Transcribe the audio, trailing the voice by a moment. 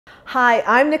Hi,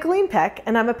 I'm Nicholeen Peck,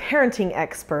 and I'm a parenting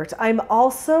expert. I'm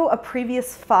also a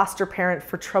previous foster parent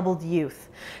for troubled youth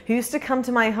who used to come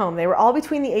to my home. They were all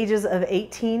between the ages of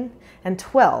 18 and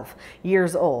 12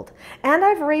 years old. And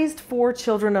I've raised 4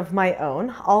 children of my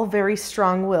own, all very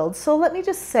strong-willed. So let me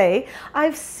just say,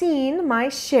 I've seen my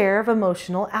share of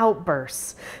emotional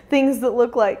outbursts. Things that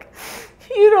look like,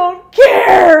 "You don't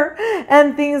care!"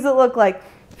 and things that look like,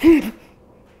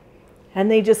 and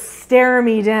they just stare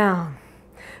me down.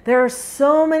 There are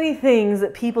so many things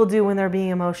that people do when they're being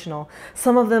emotional.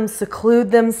 Some of them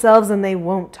seclude themselves and they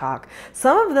won't talk.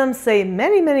 Some of them say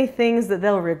many things that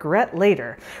they'll regret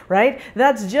later, right?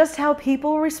 That's just how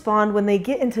people respond when they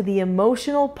get into the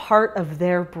emotional part of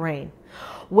their brain.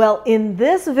 Well, in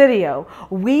this video,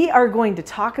 we are going to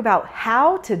talk about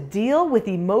how to deal with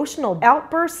emotional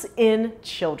outbursts in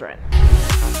children.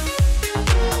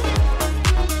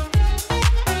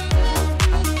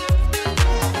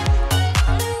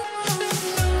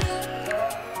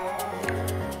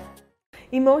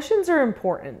 Emotions are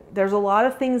important. There's a lot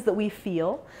of things that we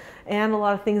feel and a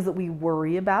lot of things that we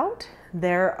worry about.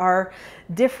 There are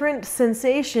different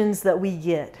sensations that we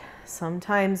get.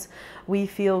 Sometimes we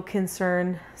feel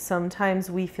concern, sometimes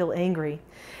we feel angry.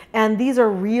 And these are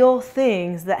real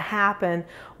things that happen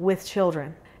with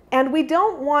children. And we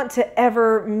don't want to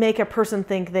ever make a person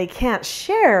think they can't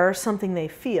share something they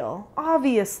feel.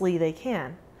 Obviously they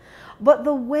can. But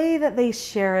the way that they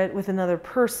share it with another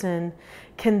person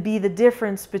can be the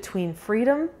difference between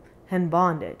freedom and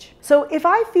bondage. So if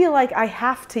I feel like I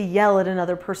have to yell at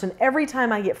another person every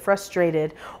time I get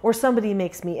frustrated or somebody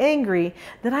makes me angry,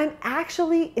 then I'm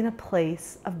actually in a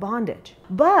place of bondage.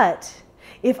 But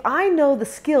if I know the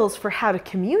skills for how to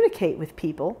communicate with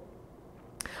people,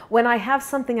 when I have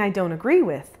something I don't agree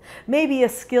with, maybe a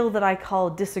skill that I call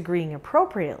disagreeing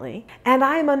appropriately, and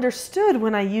I'm understood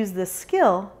when I use this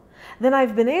skill, then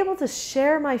I've been able to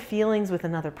share my feelings with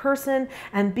another person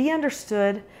and be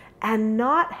understood and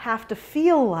not have to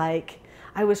feel like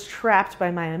I was trapped by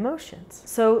my emotions.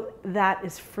 So that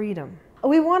is freedom.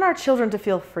 We want our children to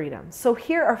feel freedom. So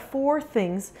here are 4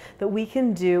 things that we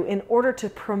can do in order to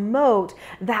promote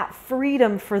that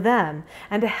freedom for them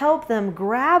and to help them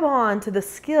grab on to the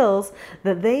skills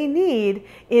that they need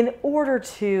in order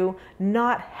to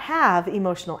not have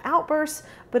emotional outbursts,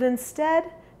 but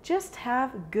instead just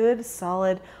have good,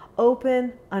 solid,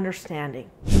 open understanding.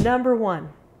 Number 1,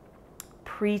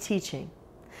 pre-teaching.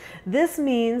 This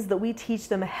means that we teach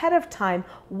them ahead of time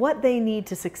what they need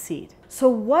to succeed. So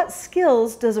what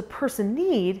skills does a person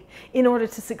need in order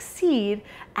to succeed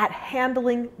at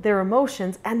handling their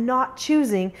emotions and not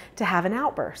choosing to have an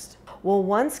outburst? Well,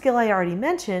 one skill I already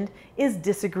mentioned is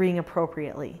disagreeing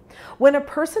appropriately. When a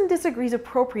person disagrees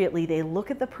appropriately, they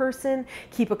look at the person,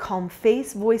 keep a calm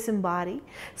face, voice, and body,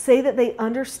 say that they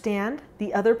understand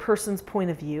the other person's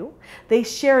point of view, they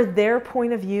share their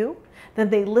point of view, then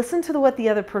they listen to what the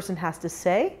other person has to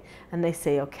say, and they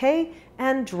say okay,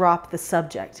 and drop the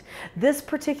subject. This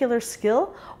particular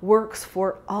skill works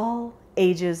for all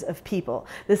ages of people.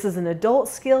 This is an adult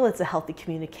skill, it's a healthy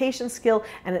communication skill,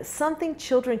 and it's something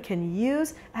children can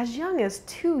use as young as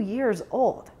 2 years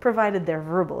old, provided they're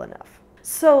verbal enough.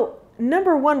 So,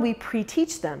 number 1, we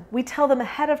pre-teach them. We tell them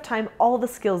ahead of time all the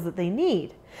skills that they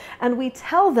need. And we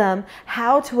tell them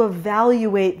how to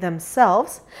evaluate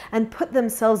themselves and put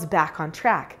themselves back on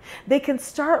track. They can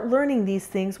start learning these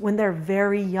things when they're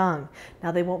very young.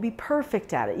 Now, they won't be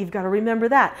perfect at it. You've got to remember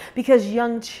that because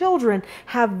young children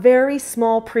have very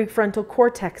small prefrontal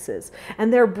cortexes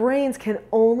and their brains can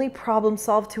only problem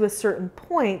solve to a certain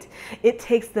point. It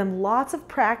takes them lots of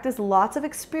practice, lots of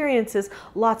experiences,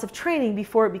 lots of training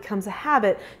before it becomes a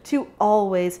habit to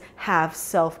always have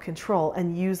self-control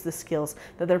and use the skills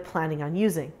that they're planning on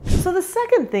using. So the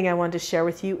second thing I want to share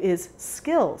with you is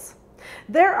skills.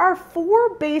 There are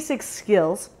 4 basic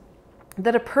skills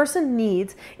that a person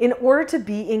needs in order to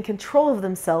be in control of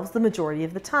themselves the majority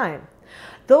of the time.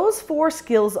 Those 4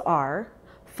 skills are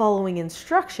following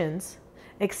instructions,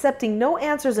 accepting no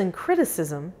answers and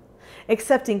criticism,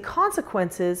 accepting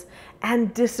consequences,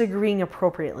 and disagreeing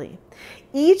appropriately.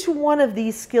 Each one of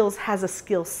these skills has a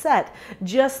skill set,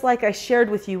 just like I shared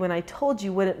with you when I told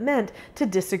you what it meant to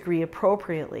disagree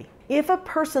appropriately. If a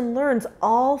person learns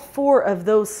all 4 of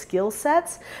those skill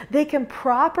sets, they can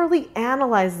properly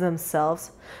analyze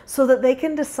themselves so that they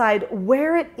can decide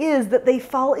where it is that they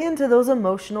fall into those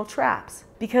emotional traps,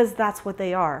 because that's what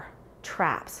they are.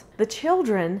 Traps. The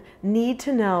children need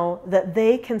to know that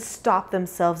they can stop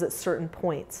themselves at certain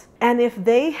points. And if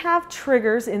they have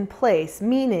triggers in place,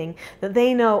 meaning that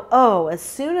they know, oh, as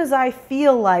soon as I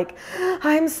feel like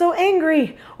I'm so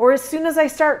angry, or as soon as I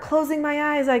start closing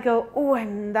my eyes, I go, oh,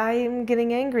 I'm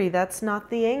getting angry. That's not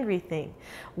the angry thing.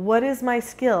 What is my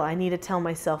skill? I need to tell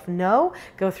myself no,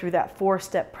 go through that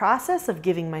 4-step process of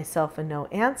giving myself a no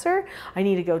answer. I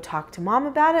need to go talk to mom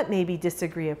about it, maybe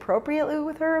disagree appropriately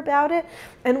with her about it.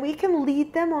 And we can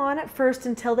lead them on at first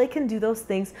until they can do those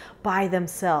things by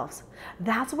themselves.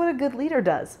 That's what a good leader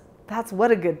does. That's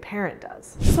what a good parent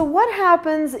does. So what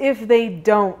happens if they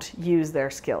don't use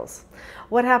their skills?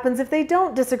 What happens if they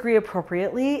don't disagree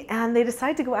appropriately and they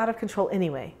decide to go out of control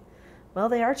anyway? Well,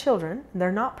 they are children,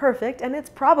 they're not perfect, and it's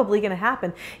probably going to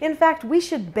happen. In fact, we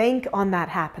should bank on that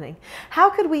happening. How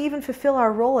could we even fulfill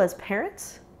our role as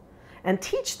parents and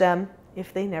teach them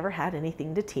if they never had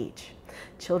anything to teach?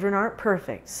 Children aren't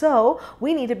perfect, so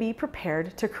we need to be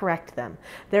prepared to correct them.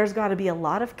 There's got to be a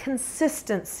lot of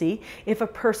consistency if a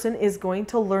person is going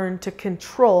to learn to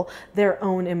control their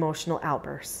own emotional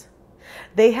outbursts.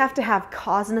 They have to have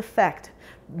cause and effect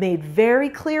made very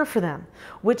clear for them,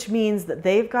 which means that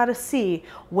they've got to see,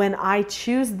 when I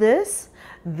choose this,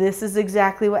 this is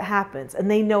exactly what happens. And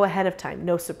they know ahead of time.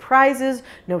 No surprises,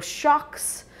 no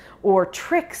shocks or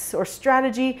tricks or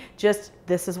strategy, just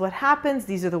this is what happens,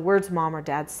 these are the words mom or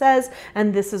dad says,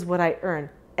 and this is what I earn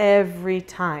every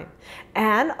time.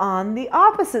 And on the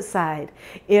opposite side,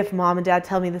 if mom and dad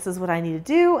tell me this is what I need to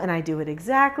do and I do it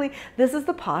exactly, this is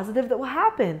the positive that will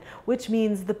happen, which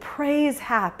means the praise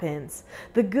happens,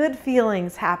 the good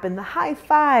feelings happen, the high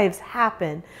fives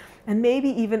happen, and maybe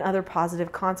even other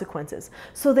positive consequences.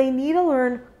 So they need to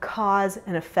learn cause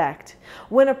and effect.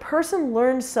 When a person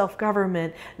learns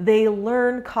self-government, they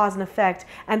learn cause and effect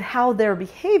and how their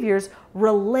behaviors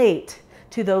relate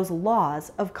to those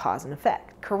laws of cause and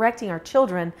effect. Correcting our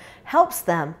children helps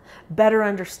them better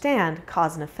understand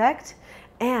cause and effect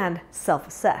and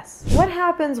self-assess. What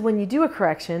happens when you do a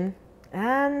correction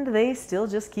and they still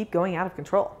just keep going out of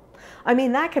control? I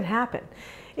mean, that could happen.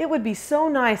 It would be so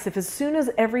nice if as soon as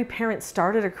every parent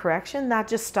started a correction, that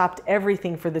just stopped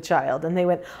everything for the child. And they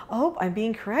went, oh, I'm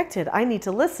being corrected. I need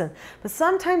to listen. But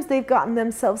sometimes they've gotten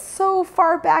themselves so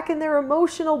far back in their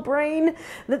emotional brain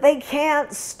that they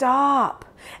can't stop.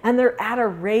 And they're at a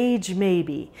rage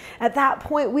maybe. At that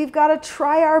point, we've got to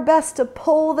try our best to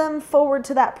pull them forward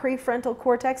to that prefrontal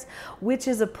cortex, which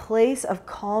is a place of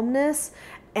calmness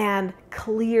and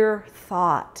clear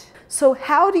thought. So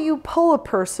how do you pull a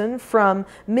person from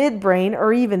midbrain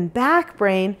or even back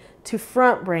brain to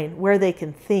front brain where they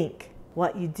can think?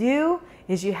 What you do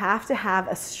is you have to have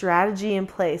a strategy in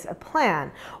place, a plan.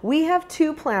 We have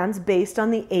 2 plans based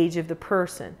on the age of the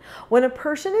person. When a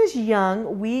person is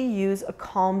young, we use a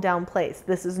calm down place.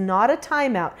 This is not a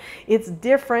timeout. It's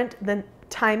different than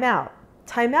timeout.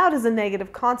 Timeout is a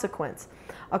negative consequence.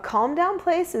 A calm down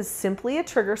place is simply a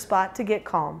trigger spot to get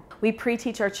calm. We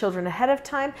pre-teach our children ahead of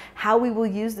time how we will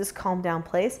use this calm down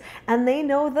place, and they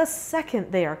know the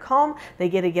second they are calm, they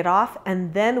get to get off,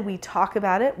 and then we talk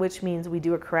about it, which means we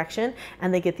do a correction,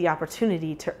 and they get the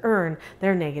opportunity to earn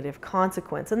their negative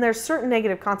consequence. And there's certain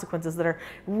negative consequences that are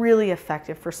really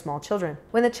effective for small children.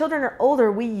 When the children are older,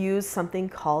 we use something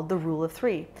called the rule of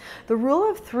 3. The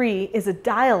rule of 3 is a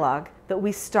dialogue that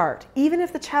we start. Even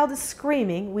if the child is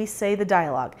screaming, we say the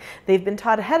dialogue. They've been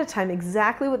taught ahead of time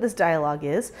exactly what this dialogue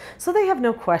is, so they have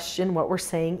no question what we're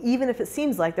saying, even if it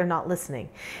seems like they're not listening.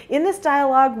 In this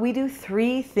dialogue, we do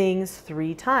 3 things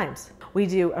 3 times. We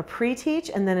do a pre-teach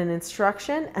and then an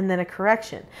instruction and then a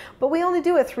correction. But we only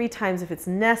do it 3 times if it's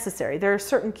necessary. There are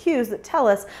certain cues that tell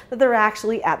us that they're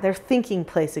actually at their thinking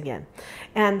place again.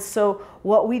 And so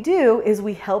what we do is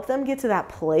we help them get to that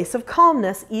place of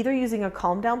calmness, either using a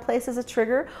calm down place as a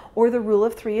trigger or the rule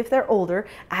of 3 if they're older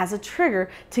as a trigger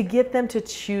to get them to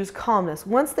choose calmness.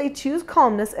 Once they choose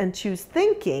calmness and choose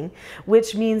thinking,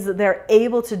 which means that they're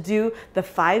able to do the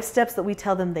 5 steps that we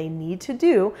tell them they need to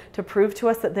do to prove to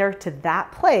us that they're to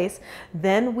that place,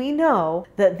 then we know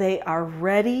that they are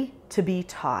ready to be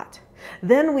taught.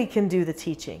 Then we can do the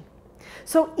teaching.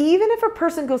 So even if a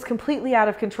person goes completely out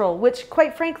of control, which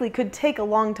quite frankly could take a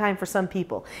long time for some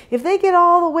people, if they get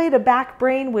all the way to back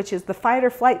brain, which is the fight or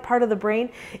flight part of the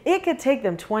brain, it could take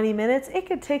them 20 minutes. It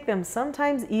could take them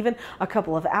sometimes even a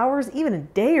couple of hours, even a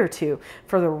day or 2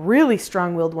 for the really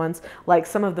strong-willed ones, like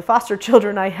some of the foster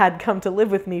children I had come to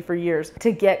live with me for years,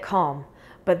 to get calm.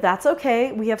 But that's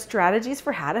okay. We have strategies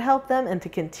for how to help them and to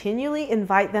continually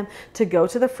invite them to go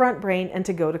to the front brain and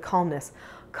to go to calmness.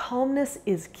 calmness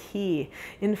is key.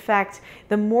 In fact,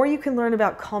 the more you can learn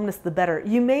about calmness, the better.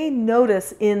 You may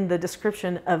notice in the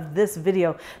description of this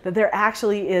video that there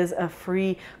actually is a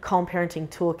free Calm Parenting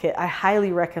Toolkit. I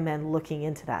highly recommend looking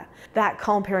into that. That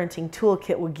Calm Parenting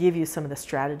Toolkit will give you some of the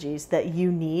strategies that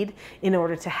you need in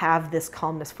order to have this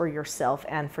calmness for yourself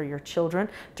and for your children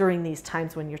during these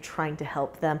times when you're trying to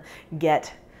help them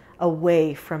get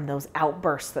away from those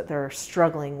outbursts that they're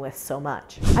struggling with so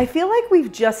much. I feel like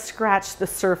we've just scratched the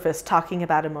surface talking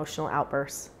about emotional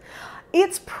outbursts.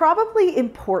 It's probably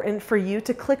important for you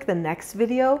to click the next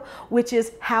video, which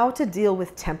is how to deal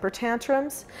with temper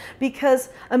tantrums, because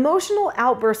emotional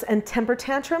outbursts and temper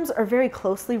tantrums are very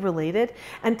closely related,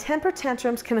 and temper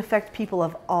tantrums can affect people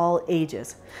of all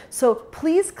ages. So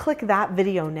please click that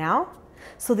video now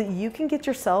so that you can get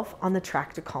yourself on the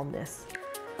track to calmness.